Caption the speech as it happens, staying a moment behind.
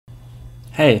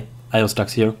Hey,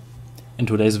 iOSTux here. In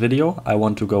today's video I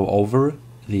want to go over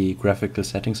the graphical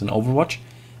settings in Overwatch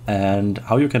and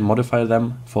how you can modify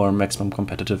them for maximum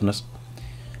competitiveness.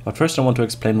 But first I want to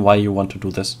explain why you want to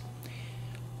do this.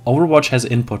 Overwatch has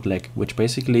input lag, which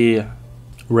basically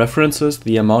references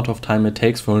the amount of time it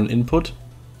takes for an input,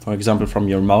 for example from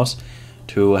your mouse,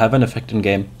 to have an effect in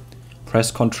game.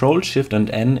 Press Ctrl, Shift and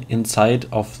N inside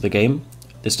of the game.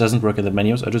 This doesn't work in the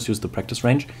menus, I just use the practice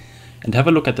range. And have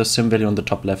a look at the sim value on the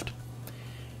top left.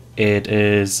 It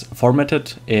is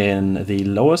formatted in the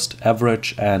lowest,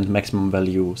 average and maximum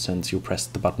value since you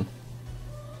pressed the button.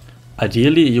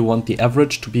 Ideally you want the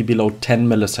average to be below 10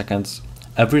 milliseconds.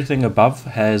 Everything above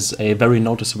has a very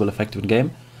noticeable effect in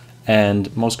game,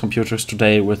 and most computers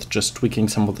today with just tweaking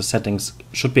some of the settings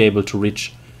should be able to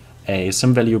reach a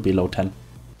sim value below 10.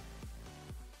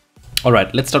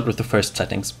 Alright, let's start with the first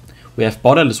settings. We have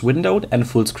borderless windowed and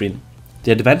full screen.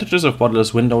 The advantages of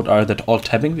borderless windowed are that alt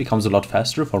tabbing becomes a lot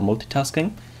faster for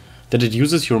multitasking, that it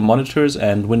uses your monitors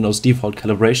and Windows default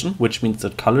calibration, which means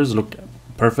that colors look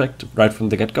perfect right from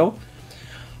the get-go.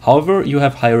 However, you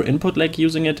have higher input lag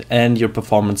using it and your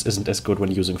performance isn't as good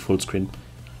when using full screen.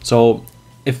 So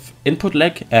if input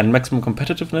lag and maximum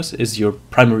competitiveness is your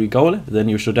primary goal, then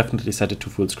you should definitely set it to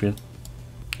full screen.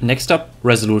 Next up,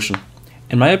 resolution.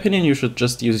 In my opinion, you should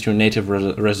just use your native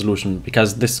resolution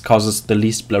because this causes the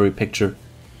least blurry picture.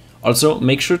 Also,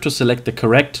 make sure to select the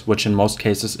correct, which in most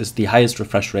cases is the highest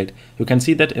refresh rate. You can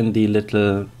see that in the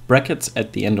little brackets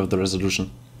at the end of the resolution.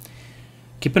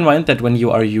 Keep in mind that when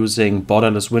you are using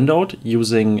borderless windowed,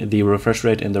 using the refresh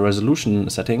rate in the resolution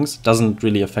settings doesn't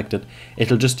really affect it.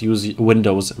 It'll just use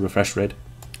Windows refresh rate.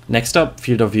 Next up,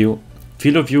 field of view.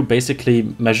 Field of view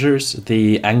basically measures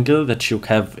the angle that you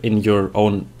have in your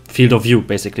own field of view,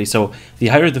 basically. So the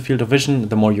higher the field of vision,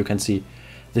 the more you can see.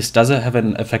 This does have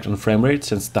an effect on frame rate,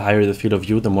 since the higher the field of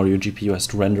view, the more your GPU has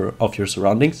to render of your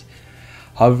surroundings.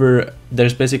 However,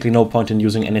 there's basically no point in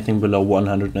using anything below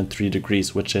 103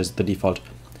 degrees, which is the default.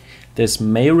 This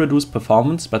may reduce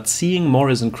performance, but seeing more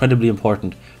is incredibly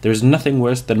important. There's nothing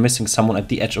worse than missing someone at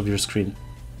the edge of your screen.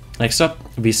 Next up,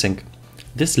 VSYNC.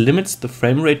 This limits the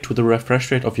frame rate to the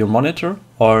refresh rate of your monitor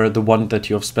or the one that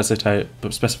you have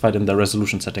specified in the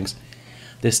resolution settings.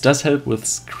 This does help with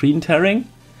screen tearing,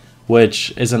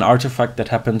 which is an artifact that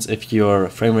happens if your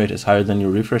frame rate is higher than your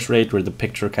refresh rate, where the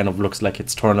picture kind of looks like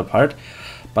it's torn apart,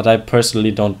 but I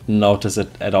personally don't notice it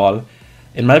at all.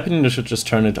 In my opinion, you should just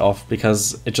turn it off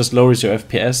because it just lowers your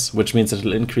FPS, which means it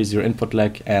will increase your input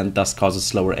lag and thus causes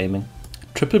slower aiming.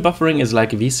 Triple buffering is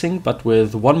like VSync, but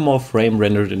with one more frame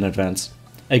rendered in advance.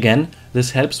 Again,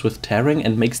 this helps with tearing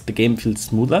and makes the game feel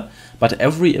smoother, but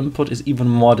every input is even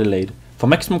more delayed. For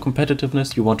maximum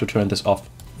competitiveness, you want to turn this off.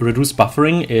 Reduce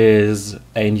buffering is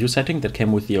a new setting that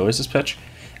came with the OSS patch,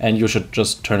 and you should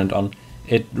just turn it on.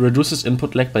 It reduces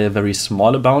input lag by a very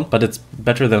small amount, but it's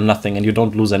better than nothing, and you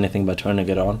don't lose anything by turning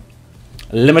it on.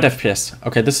 Limit FPS.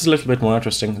 Okay, this is a little bit more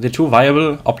interesting. The two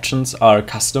viable options are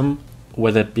custom,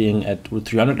 with it being at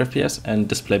 300 FPS, and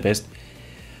display based.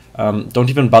 Don't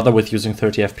even bother with using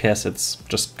 30 FPS, it's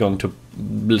just going to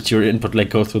let your input lag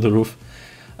go through the roof.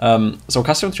 So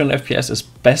custom 300 FPS is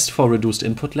best for reduced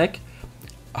input lag.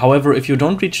 However, if you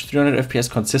don't reach 300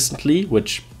 FPS consistently,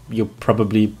 which you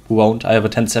probably won't, I have a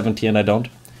 1070 and I don't,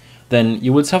 then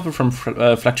you will suffer from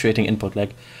fluctuating input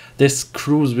lag. This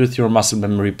screws with your muscle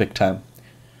memory big time.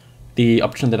 The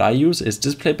option that I use is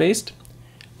display based.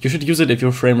 You should use it if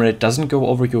your frame rate doesn't go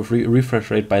over your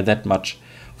refresh rate by that much.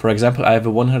 For example, I have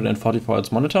a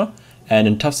 144Hz monitor, and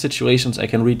in tough situations I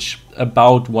can reach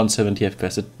about 170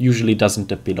 FPS. It usually doesn't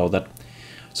dip below that.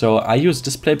 So I use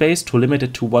display based to limit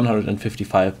it to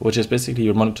 155, which is basically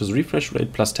your monitor's refresh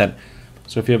rate plus 10.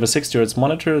 So if you have a 60Hz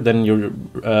monitor, then your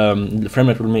frame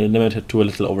rate will be limited to a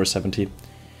little over 70.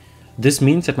 This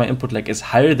means that my input lag is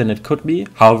higher than it could be,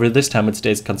 however this time it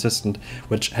stays consistent,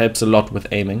 which helps a lot with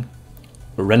aiming.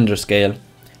 Render scale.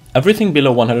 Everything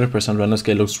below 100% render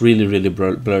scale looks really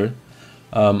blurry.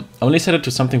 Only set it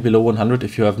to something below 100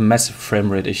 if you have massive frame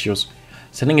rate issues.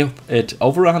 Setting it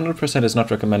over 100% is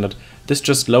not recommended. This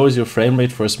just lowers your frame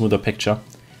rate for a smoother picture.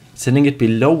 Setting it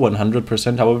below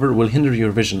 100%, however, will hinder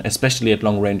your vision, especially at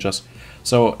long ranges.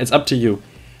 So it's up to you.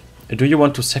 Do you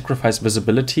want to sacrifice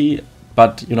visibility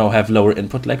but have lower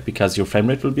input lag because your frame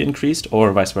rate will be increased,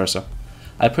 or vice versa?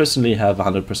 I personally have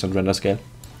 100% render scale.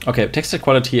 Okay, texture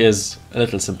quality is a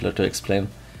little simpler to explain.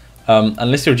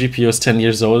 Unless your GPU is 10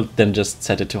 years old, then just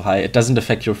set it to high. It doesn't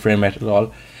affect your frame rate at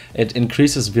all. It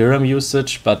increases VRAM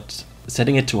usage, but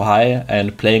setting it to high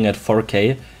and playing at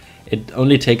 4K, it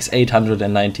only takes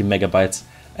 890 megabytes,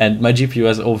 and my GPU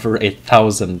has over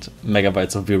 1000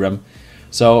 megabytes of VRAM.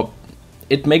 So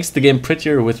it makes the game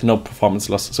prettier with no performance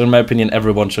loss. So in my opinion,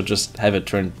 everyone should just have it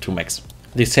turned to max.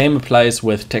 The same applies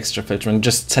with texture filtering.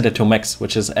 Just set it to max,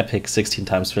 which is epic 16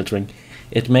 times filtering.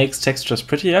 It makes textures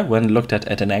prettier when looked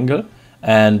at an angle,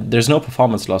 and there's no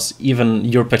performance loss. Even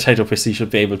your potato PC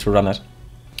should be able to run it.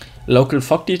 Local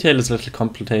fog detail is a little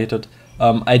complicated.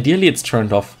 Ideally it's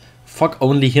turned off. Fog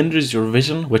only hinders your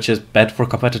vision, which is bad for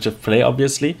competitive play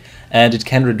obviously, and it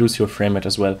can reduce your frame rate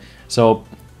as well. So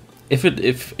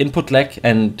if input lag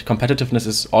and competitiveness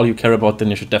is all you care about, then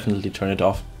you should definitely turn it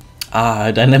off.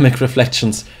 Dynamic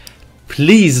reflections.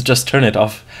 Please just turn it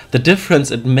off. The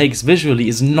difference it makes visually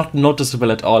is not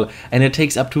noticeable at all, and it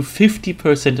takes up to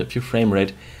 50% of your frame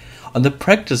rate. On the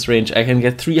practice range I can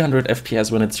get 300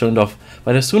 FPS when it's turned off,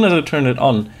 but as soon as I turn it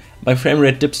on, my frame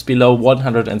rate dips below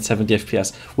 170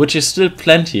 FPS, which is still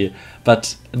plenty,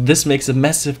 but this makes a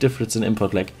massive difference in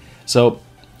input lag. So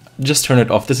just turn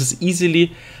it off. This is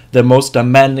easily the most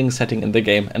demanding setting in the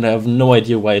game, and I have no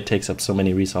idea why it takes up so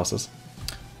many resources.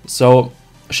 So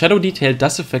shadow detail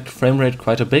does affect frame rate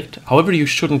quite a bit, however you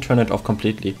shouldn't turn it off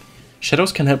completely.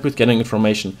 Shadows can help with getting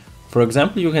information. For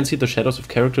example, you can see the shadows of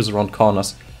characters around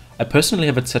corners. I personally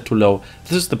have it set to low.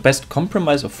 This is the best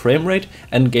compromise of frame rate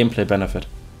and gameplay benefit.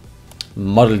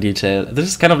 Model detail. This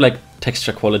is kind of like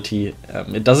texture quality.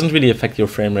 It doesn't really affect your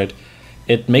frame rate.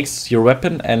 It makes your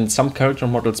weapon and some character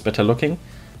models better looking,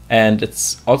 and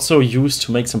it's also used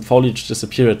to make some foliage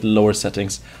disappear at lower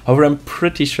settings. However, I'm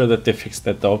pretty sure that they fixed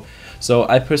that though. So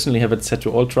I personally have it set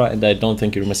to ultra, and I don't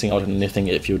think you're missing out on anything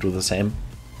if you do the same.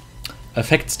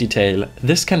 Effects detail.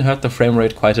 This can hurt the frame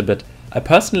rate quite a bit. I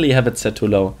personally have it set to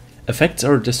low. Effects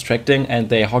are distracting and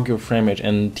they hog your frame rate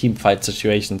in team fight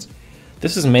situations.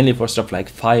 This is mainly for stuff like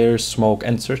fire, smoke,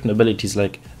 and certain abilities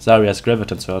like Zarya's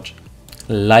Graviton Surge.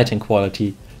 Lighting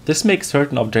quality. This makes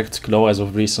certain objects glow as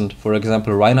of recent, for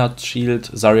example Reinhardt's shield,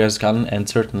 Zarya's gun, and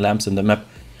certain lamps in the map.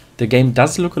 The game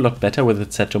does look a lot better with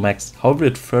it set to max, however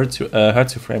it hurts your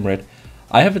frame rate.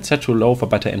 I have it set to low for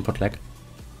better input lag.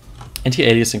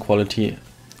 Anti-aliasing quality.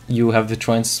 You have the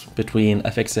choice between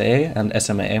FXAA and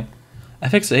SMAA.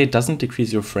 FXAA doesn't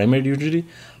decrease your frame rate usually,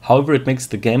 however it makes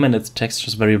the game and its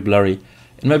textures very blurry.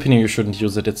 In my opinion you shouldn't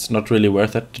use it, it's not really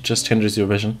worth it, it just hinders your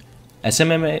vision.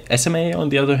 SMAA on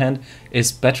the other hand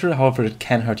is better, however it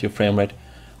can hurt your frame rate.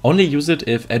 Only use it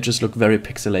if edges look very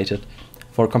pixelated.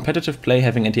 For competitive play,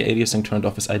 having anti-aliasing turned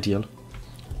off is ideal.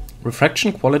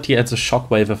 Refraction quality adds a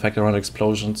shockwave effect around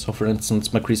explosions, so for instance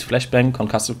McCree's Flashbang,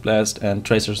 Concussive Blast, and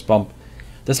Tracer's Bomb.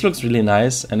 This looks really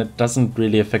nice and it doesn't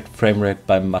really affect frame rate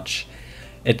by much.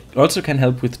 It also can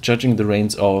help with judging the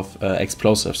range of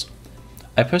explosives.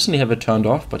 I personally have it turned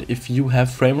off, but if you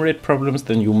have frame rate problems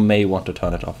then you may want to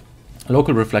turn it off.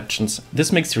 Local reflections.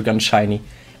 This makes your gun shiny.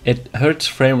 It hurts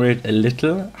frame rate a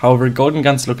little, however golden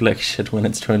guns look like shit when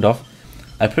it's turned off.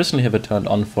 I personally have it turned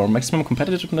on for maximum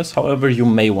competitiveness, however you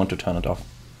may want to turn it off.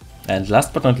 And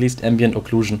last but not least, ambient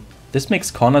occlusion. This makes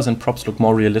corners and props look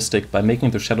more realistic by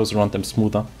making the shadows around them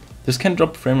smoother. This can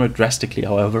drop frame rate drastically,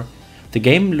 however. The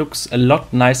game looks a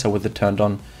lot nicer with it turned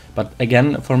on, but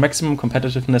again, for maximum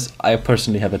competitiveness, I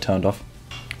personally have it turned off.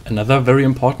 Another very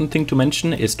important thing to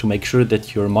mention is to make sure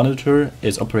that your monitor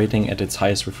is operating at its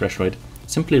highest refresh rate.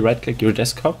 Simply right-click your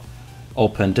desktop,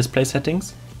 open Display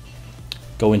Settings,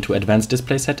 go into Advanced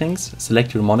Display Settings,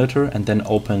 select your monitor, and then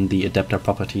open the adapter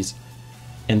properties.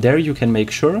 In there you can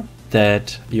make sure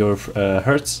that your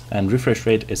hertz and refresh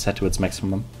rate is set to its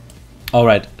maximum.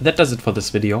 Alright, that does it for this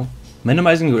video.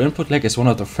 Minimizing your input lag is one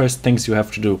of the first things you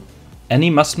have to do. Any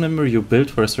muscle memory you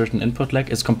build for a certain input lag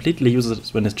is completely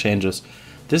useless when it changes.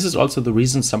 This is also the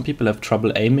reason some people have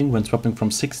trouble aiming when swapping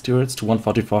from 60 Hz to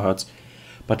 144 Hz.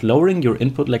 But lowering your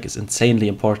input lag is insanely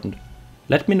important.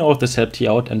 Let me know if this helped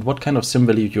you out and what kind of sim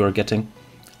value you are getting.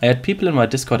 I had people in my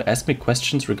Discord ask me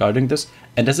questions regarding this,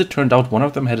 and as it turned out one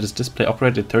of them had his display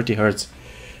operated at 30 Hz.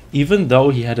 Even though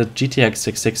he had a GTX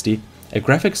 660, a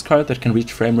graphics card that can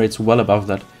reach frame rates well above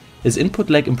that. His input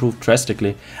lag improved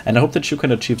drastically, and I hope that you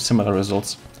can achieve similar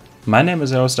results. My name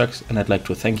is Aerostux, and I'd like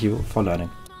to thank you for learning.